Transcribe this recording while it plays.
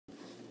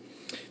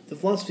The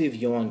philosophy of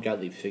Johann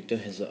Gottlieb Fichte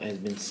has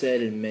been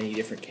said in many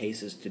different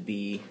cases to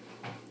be,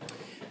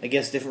 I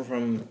guess, different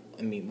from,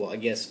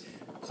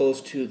 close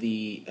to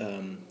the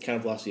kind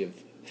of philosophy of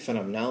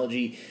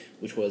phenomenology,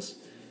 which was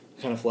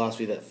kind of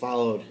philosophy that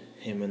followed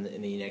him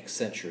in the next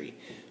century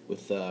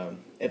with Ibn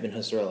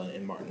Husserl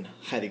and Martin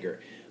Heidegger.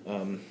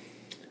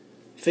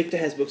 Fichte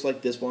has books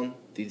like this one,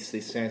 the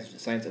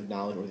Science of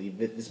Knowledge, or the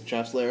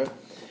Wissenschaftslehre.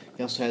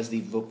 He also has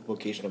the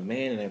Vocation of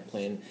Man, and I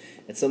plan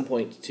at some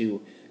point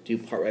to do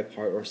part by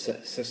part or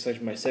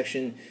section by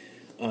section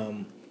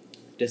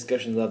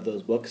discussions of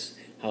those books.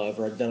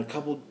 However, I've done a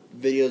couple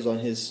videos on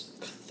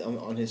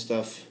his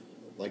stuff,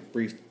 like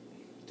brief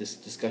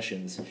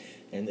discussions,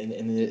 and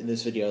in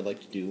this video I'd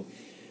like to do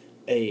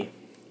a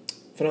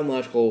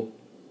phenomenological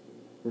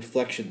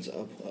reflections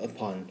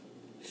upon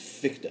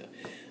Fichte.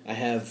 I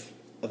have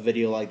a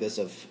video like this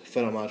of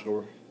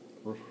phenomenological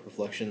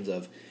reflections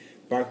of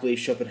Berkeley,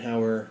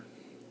 Schopenhauer.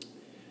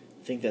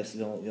 I think that's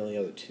the only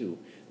other two.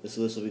 This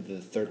will be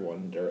the third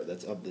one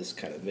that's of this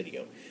kind of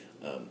video.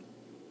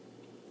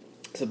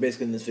 So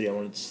basically in this video I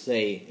wanted to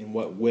say in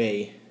what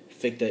way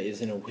Fichte is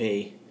in a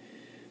way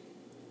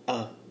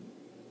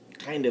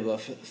kind of a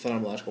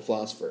phenomenological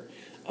philosopher.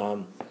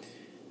 I've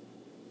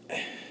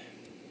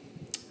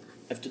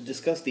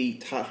discussed the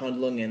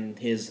Tathandlung and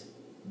his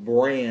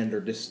brand,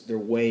 or just their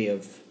way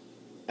of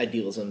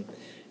idealism,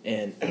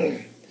 and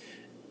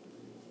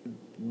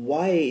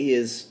why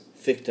is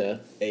Fichte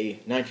a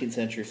 19th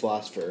century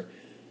philosopher?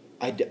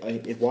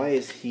 Why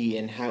is he,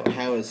 and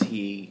how is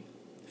he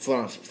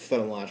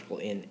phenomenological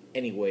in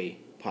any way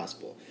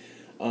possible?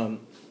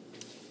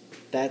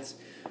 That's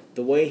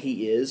the way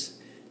he is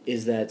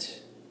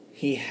that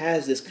he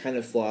has this kind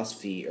of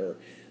philosophy or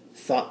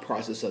thought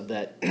process of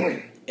that,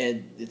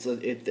 and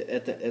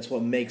that's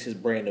what makes his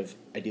brand of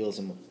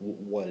idealism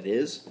what it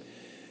is.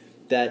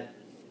 That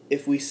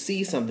if we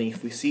see something,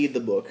 if we see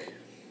the book,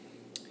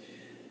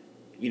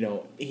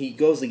 he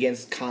goes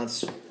against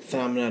Kant's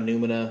phenomena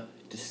noumena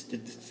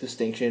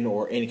distinction,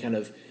 or any kind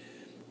of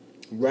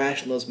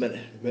rationalist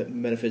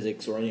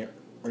metaphysics, or any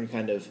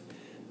kind of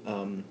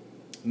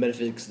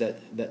metaphysics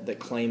that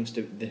claims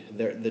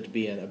there to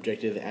be an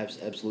objective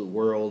absolute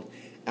world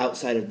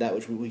outside of that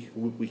which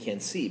we can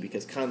see,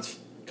 because Kant's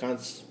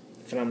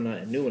phenomena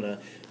and noumena,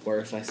 where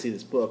if I see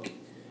this book,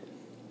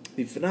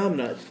 the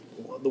phenomena,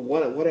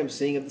 what I'm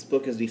seeing of this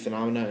book is the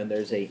phenomena, and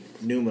there's a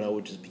noumena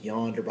which is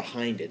beyond or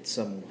behind it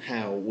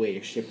somehow, way,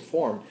 shape, or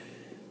form,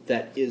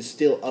 that is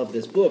still of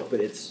this book, but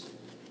it's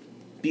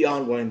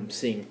beyond what I'm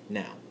seeing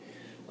now.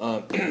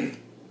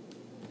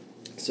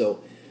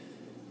 So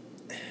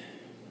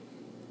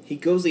he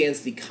goes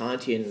against the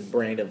Kantian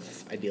brand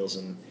of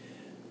idealism.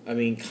 I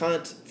mean,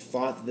 Kant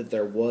thought that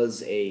there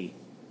was a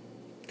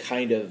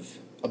kind of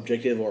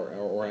objective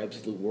or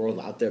absolute world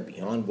out there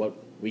beyond what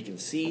we can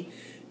see,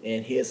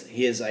 and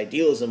his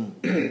idealism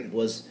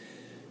was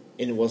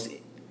in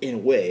a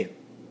way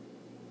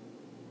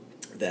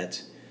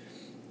that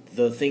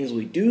the things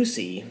we do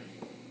see,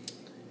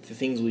 the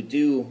things we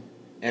do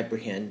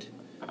apprehend,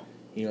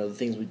 the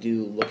things we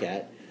do look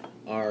at,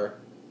 are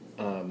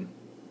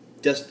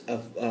just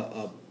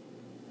a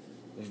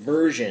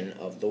version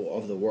of the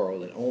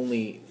world, and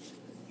only,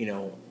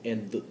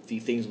 and the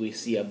things we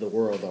see of the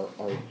world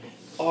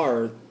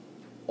are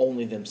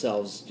only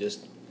themselves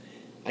just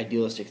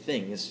idealistic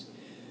things.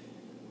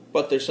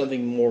 But there's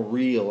something more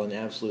real and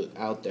absolute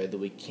out there that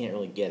we can't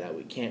really get at.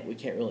 We can't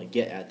really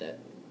get at that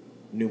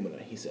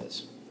noumena, he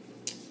says.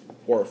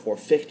 For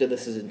Fichte,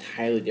 this is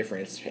entirely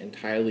different. It's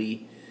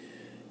entirely,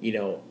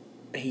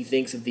 he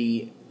thinks that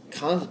the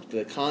concept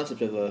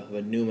of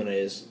a noumena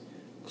is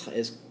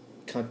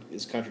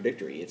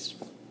contradictory. It's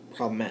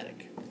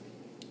problematic.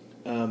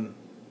 And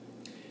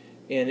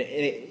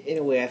in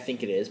a way, I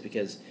think it is,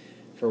 because,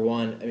 for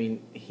one, I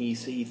mean, he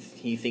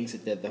thinks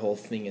that the whole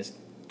thing is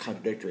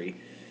contradictory,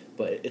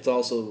 but it's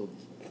also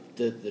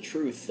the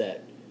truth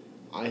that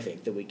I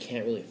think that we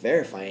can't really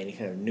verify any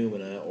kind of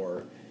noumena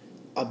or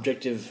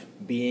objective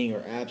being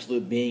or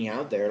absolute being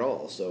out there at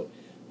all. So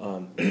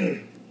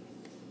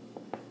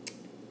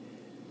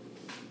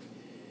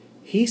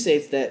he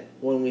states that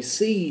when we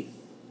see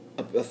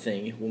a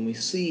thing, when we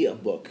see a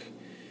book,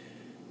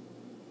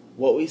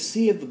 what we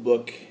see of the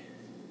book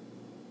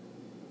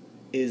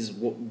is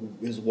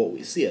what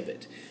we see of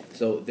it.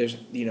 So there's,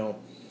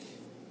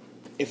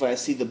 if I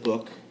see the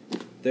book,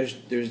 there's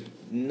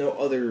no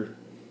other,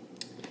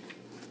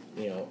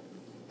 I'm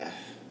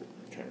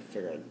trying to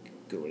figure out a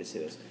good way to say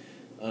this.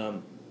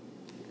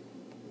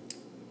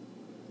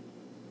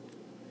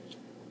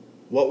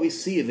 What we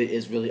see of it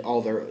is really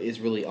all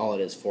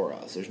it is for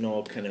us. There's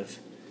no kind of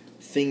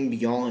thing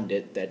beyond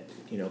it that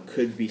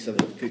could be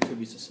something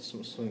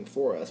something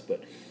for us.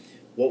 But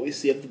what we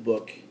see of the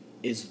book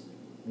is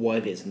what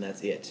it is, and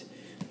that's it.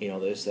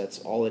 That's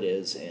all it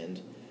is,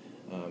 and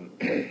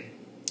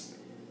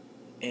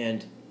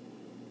and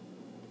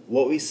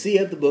what we see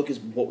of the book is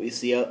what we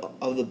see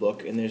of the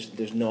book, and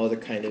there's no other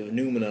kind of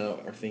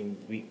noumena or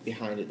thing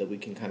behind it that we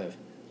can kind of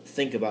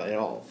think about at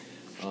all.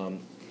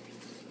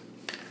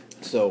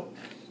 So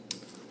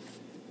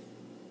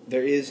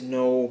there is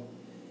no.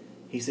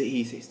 He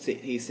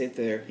said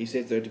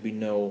there to be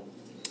no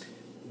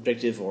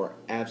objective or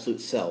absolute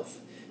self,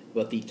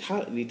 but the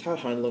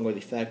Tathandlung or the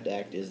fact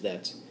act is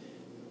that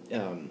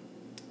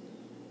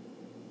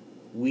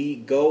we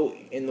go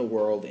in the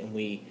world and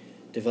we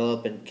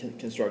develop and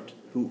construct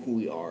who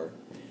we are,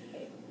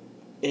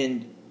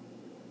 and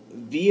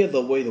via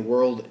the way the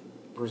world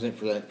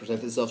presents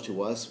itself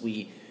to us,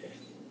 we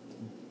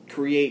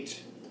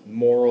create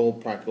moral,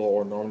 practical,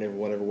 or normative,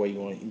 whatever way you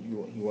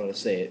want to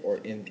say it,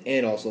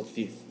 and also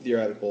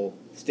theoretical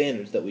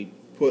standards that we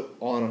put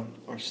on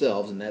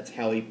ourselves, and that's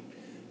how we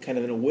kind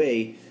of in a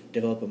way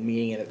develop a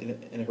meaning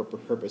and a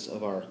purpose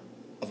of our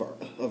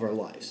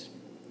lives.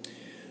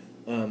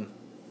 And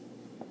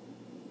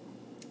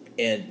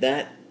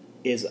that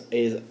is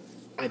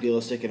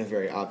idealistic in a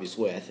very obvious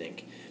way, I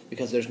think,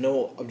 because there's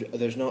no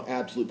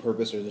absolute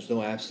purpose, or there's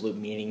no absolute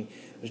meaning,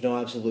 there's no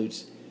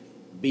absolute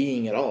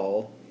being at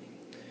all.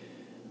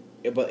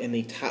 But in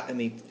the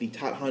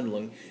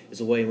Tathandlung is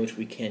a way in which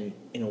we can,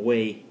 in a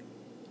way,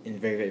 and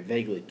very very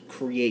vaguely,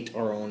 create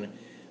our own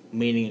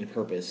meaning and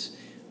purpose.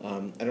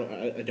 I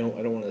don't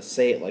want to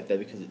say it like that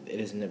because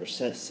it is never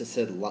said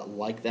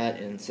like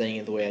that, and saying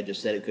it the way I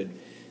just said it could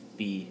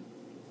be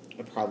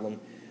a problem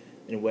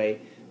in a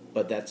way.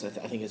 But that's I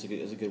think is a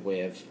good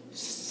way of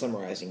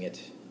summarizing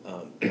it.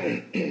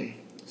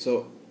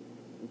 So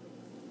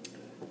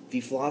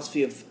the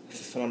philosophy of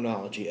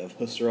phenomenology of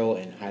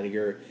Husserl and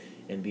Heidegger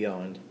and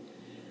beyond.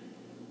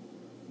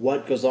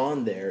 What goes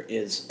on there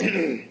is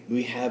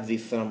we have the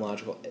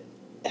phenomenological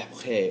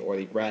epoche, or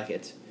the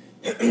bracket,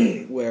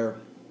 where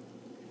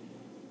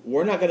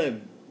we're not going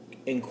to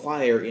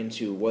inquire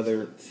into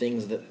whether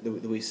things that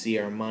we see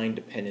are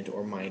mind-dependent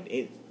or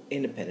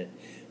mind-independent.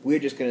 We're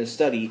just going to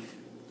study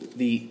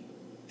the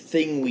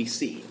thing we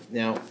see.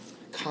 Now,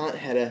 Kant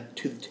had a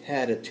to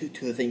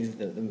the things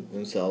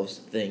themselves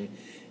thing,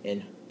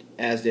 and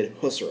as did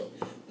Husserl.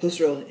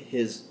 Husserl,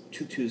 his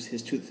to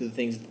the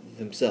things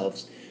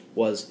themselves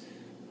was,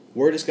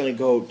 we're just going to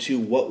go to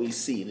what we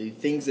see. The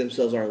things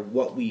themselves are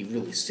what we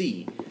really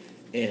see,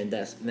 and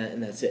that's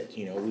it.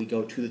 You know, we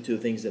go to the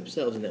things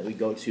themselves, and that we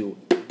go to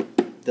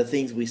the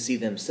things we see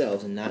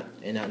themselves, and not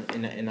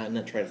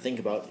try to think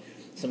about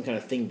some kind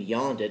of thing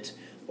beyond it,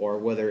 or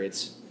whether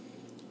it's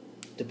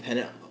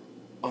dependent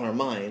on our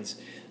minds,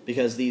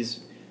 because these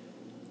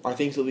are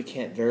things that we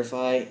can't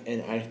verify,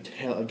 and I'm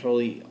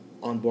totally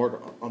on board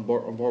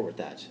with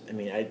that. I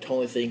mean, I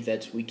totally think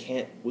that we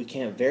can't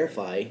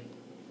verify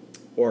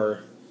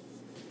or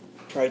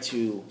try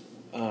to,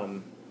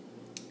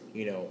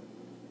 we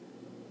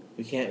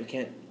can't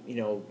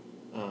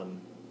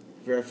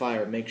verify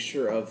or make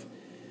sure of,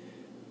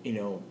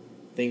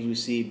 things we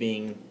see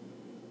being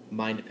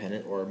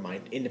mind-dependent or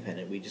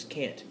mind-independent. We just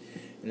can't,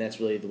 and that's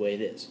really the way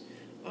it is.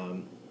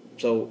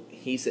 So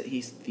he's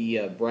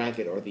the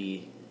bracket, or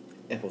the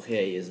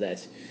epoche, is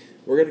that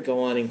we're going to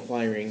go on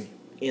inquiring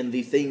in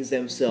the things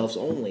themselves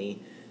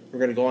only. We're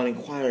going to go on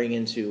inquiring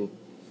into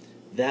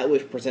that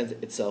which presents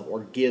itself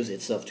or gives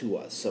itself to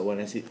us. So when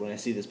I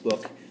see this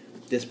book,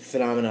 this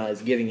phenomena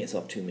is giving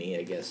itself to me,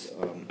 I guess.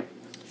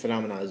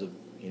 Phenomena is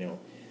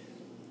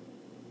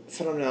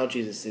phenomenology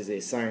is a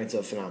science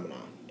of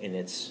phenomena, and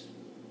it's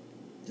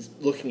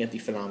just looking at the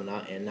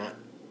phenomena and not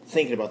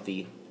thinking about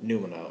the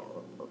noumena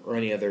or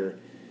any other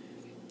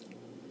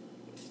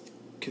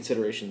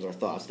considerations or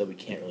thoughts that we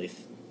can't really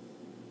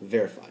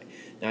verify.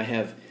 Now I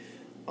have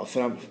a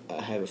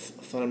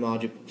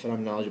phenomenology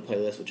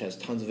playlist which has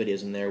tons of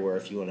videos in there where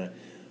if you want to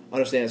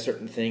understand a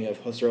certain thing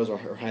of Husserl's or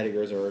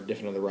Heidegger's or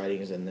different other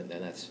writings, and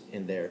that's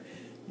in there.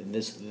 And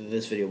this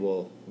video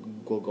will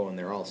go in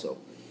there also.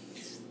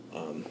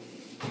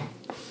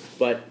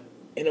 But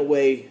in a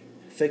way,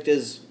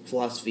 Fichte's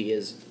philosophy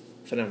is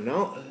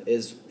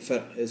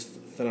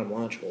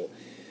phenomenological,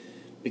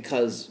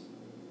 because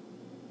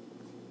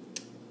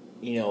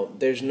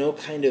there's no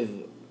kind of,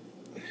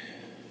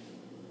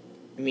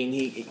 I mean,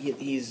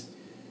 he's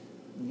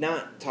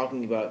not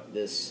talking about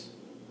this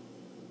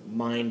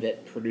mind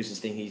that produces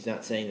things. He's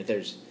not saying that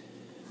there's,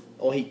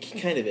 he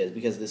kind of is,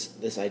 because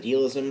this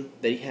idealism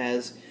that he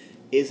has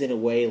is in a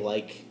way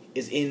like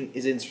is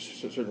in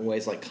certain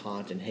ways like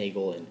Kant and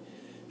Hegel and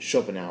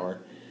Schopenhauer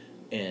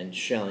and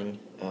Schelling.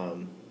 But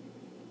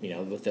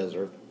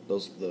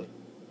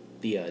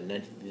the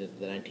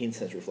 19th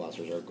century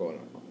philosophers are going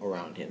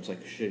around him. It's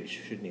like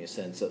shouldn't he have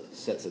said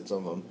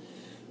some of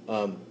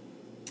them.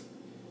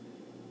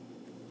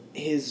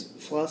 His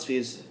philosophy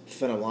is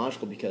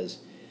phenomenological because,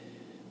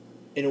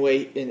 in a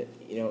way,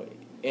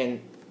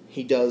 and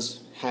he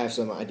does have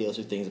some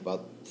idealistic things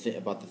about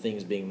the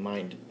things being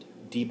mind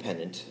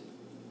dependent.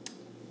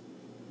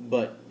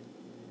 But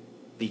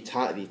the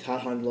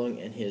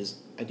Tathandlung and his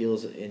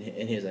ideals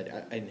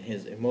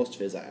in most of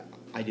his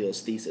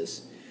idealist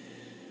thesis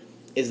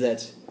is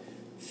that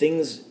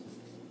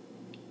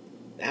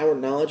our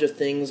knowledge of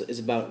things is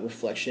about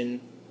reflection,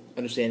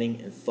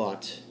 understanding, and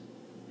thought,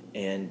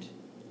 and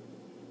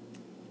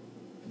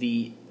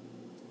the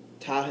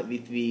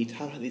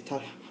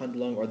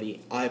Handlung, or the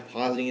I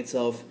positing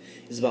itself,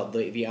 is about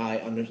the I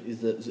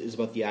is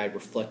about the I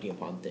reflecting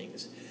upon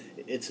things.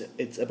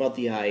 It's about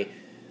the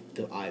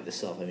the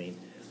self. I mean,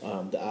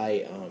 the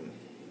I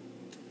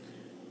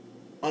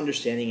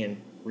understanding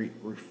and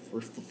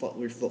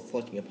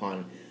reflecting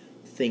upon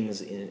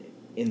things in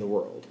the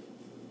world,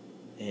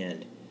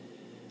 and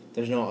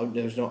there's no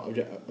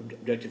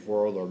objective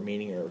world or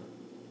meaning or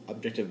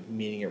objective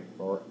meaning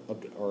or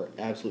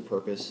absolute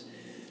purpose,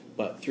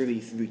 but through the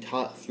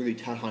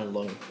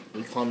Handlung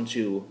we come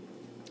to,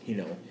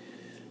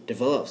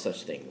 develop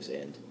such things,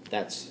 and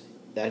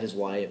that is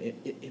why,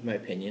 in my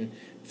opinion,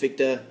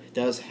 Fichte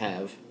does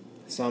have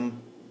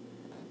some.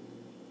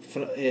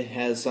 It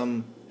has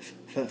some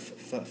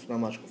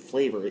phenomenological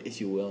flavor,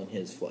 if you will, in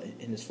his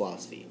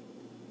philosophy.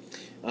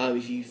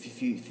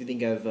 If you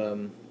think I've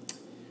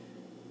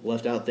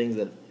left out things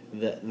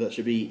that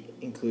should be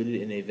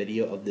included in a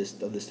video of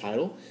this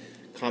title,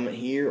 comment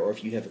here, or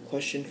if you have a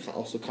question,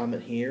 also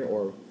comment here,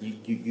 or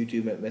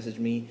YouTube message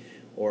me,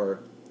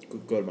 or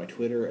go to my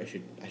Twitter. I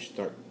should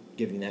start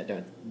giving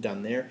that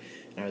down there,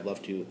 and I'd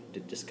love to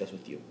discuss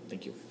with you.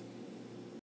 Thank you.